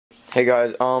Hey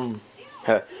guys,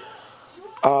 hey,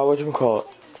 whatchamacallit?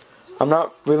 I'm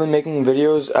not really making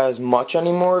videos as much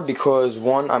anymore because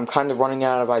one, I'm kind of running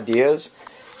out of ideas,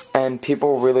 and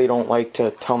people really don't like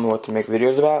to tell me what to make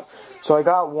videos about. So I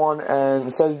got one, and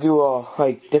instead of do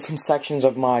like different sections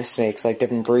of my snakes, like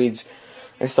different breeds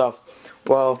and stuff.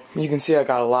 Well, you can see I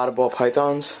got a lot of ball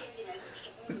pythons.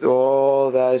 All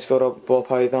that is filled up with ball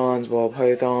pythons,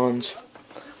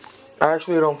 I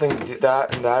actually don't think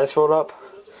that and that is filled up.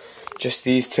 Just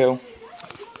these two.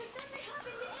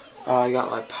 I got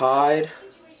my pied,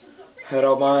 het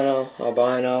albino,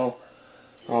 albino,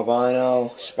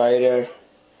 spider,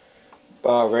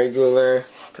 regular,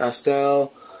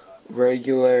 pastel,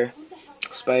 regular,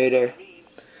 spider,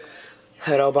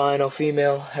 het albino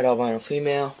female,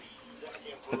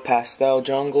 the pastel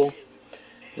jungle,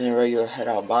 and a regular het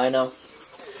albino.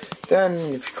 Then,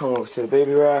 if you come over to the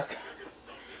baby rack,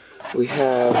 we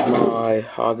have my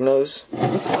hognose.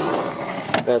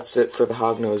 That's it for the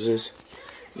hognoses.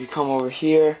 You come over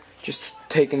here, just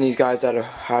taking these guys out of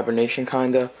hibernation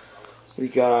kinda. We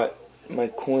got my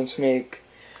corn snake.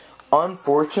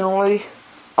 Unfortunately,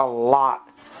 a lot.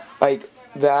 Like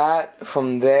that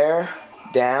from there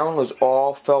down was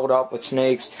all filled up with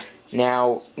snakes.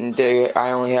 Now I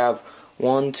only have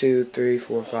 1, 2, 3,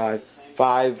 4,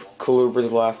 5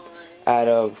 colubras left out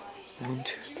of 1,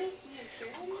 2, 3,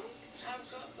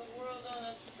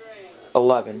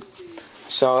 11.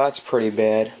 So that's pretty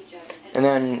bad. And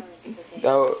then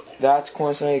that's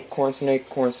corn snake,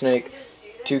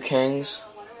 2 kings.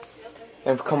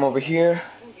 And if we come over here,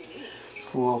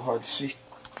 it's a little hard to see.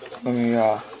 Let me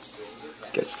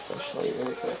get the flashlight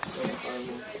really fast.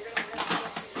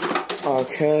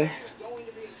 Okay.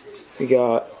 We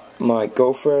got my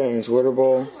gopher and his water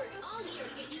bowl.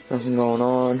 Nothing going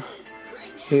on.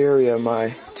 Here we have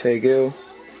my tegu.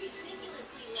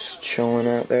 Just chilling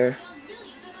out there.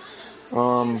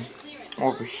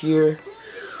 Over here,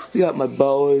 we got my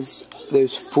boas.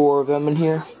 There's 4 of them in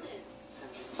here.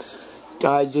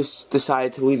 I just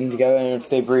decided to leave them together, and if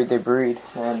they breed, they breed.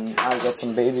 And I get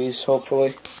some babies,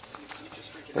 hopefully.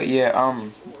 But yeah,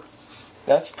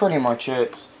 that's pretty much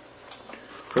it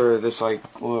for this, like,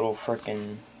 little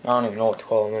freaking, I don't even know what to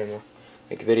call them anymore,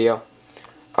 like, video.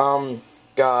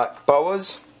 Got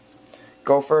boas,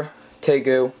 gopher,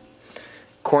 tegu,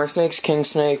 corn snakes, king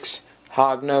snakes,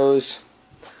 hognose,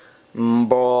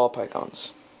 ball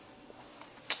pythons.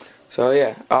 So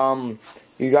yeah,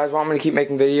 you guys want me to keep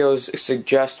making videos,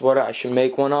 suggest what I should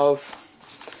make one of.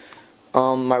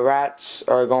 My rats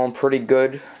are going pretty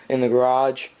good in the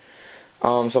garage.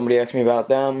 Somebody asked me about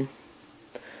them.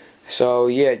 So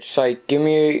yeah, just like give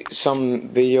me some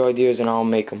video ideas and I'll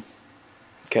make them.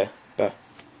 Okay.